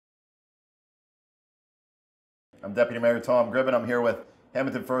I'm Deputy Mayor Tom Gribbin. I'm here with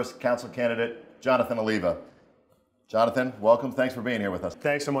Hammonton First Council Candidate Jonathan Oliva. Jonathan, welcome. Thanks for being here with us.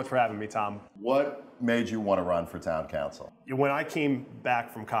 Thanks so much for having me, Tom. What made you want to run for town council? When I came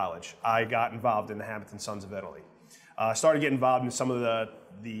back from college, I got involved in the Hammonton Sons of Italy. I started getting involved in some of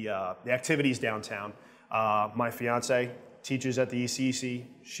the activities downtown. My fiance teaches at the ECC.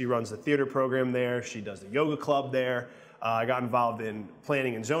 She runs the theater program there. She does the yoga club there. I got involved in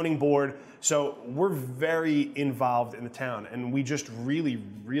planning and zoning board. So we're very involved in the town, and we just really,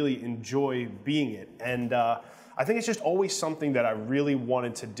 really enjoy being it. And I think it's just always something that I really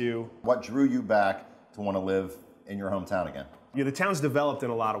wanted to do. What drew you back to want to live in your hometown again? You know, the town's developed in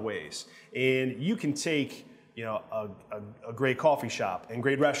a lot of ways, and you can take a great coffee shop and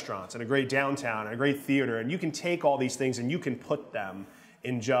great restaurants and a great downtown and a great theater, and you can take all these things and you can put them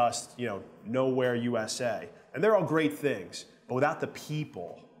in just, nowhere USA. And they're all great things, but without the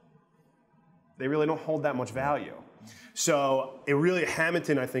people, they really don't hold that much value. So it really,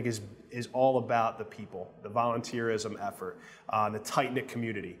 Hammonton, I think, is all about the people, the volunteerism effort, the tight-knit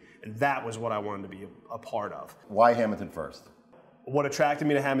community. And that was what I wanted to be a part of. Why Hammonton First? What attracted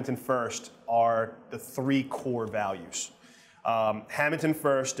me to Hammonton First are the three core values. Hammonton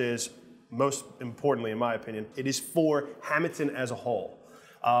First is, most importantly in my opinion, it is for Hammonton as a whole.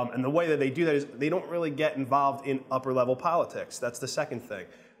 And the way that they do that is they don't really get involved in upper level politics. That's the second thing.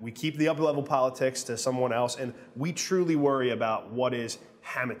 We keep the upper level politics to someone else, and we truly worry about what is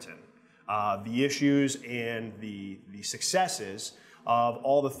Hammonton, the issues and the successes of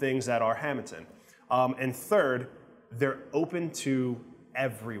all the things that are Hammonton. And third, they're open to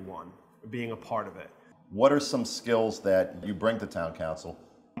everyone being a part of it. What are some skills that you bring to town council?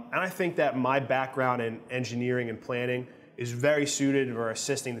 And I think that my background in engineering and planning is very suited for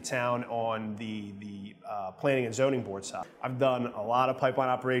assisting the town on the planning and zoning board side. I've done a lot of pipeline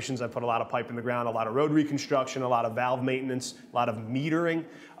operations. I've put a lot of pipe in the ground, a lot of road reconstruction, a lot of valve maintenance, a lot of metering.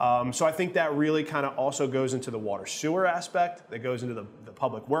 So I think that really kind of also goes into the water sewer aspect, that goes into the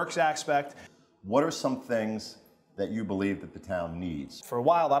public works aspect. What are some things that you believe that the town needs? For a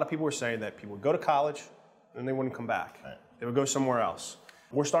while, a lot of people were saying that people would go to college and they wouldn't come back. Right. They would go somewhere else.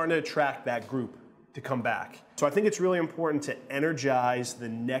 We're starting to attract that group to come back. So I think it's really important to energize the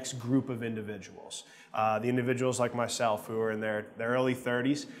next group of individuals. The individuals like myself who are in their early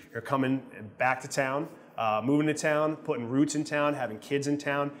 30s, are coming back to town, moving to town, putting roots in town, having kids in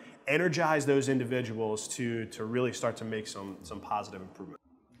town. Energize those individuals to really start to make some positive improvement.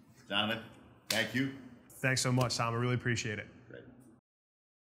 Jonathan, thank you. Thanks so much, Tom. I really appreciate it.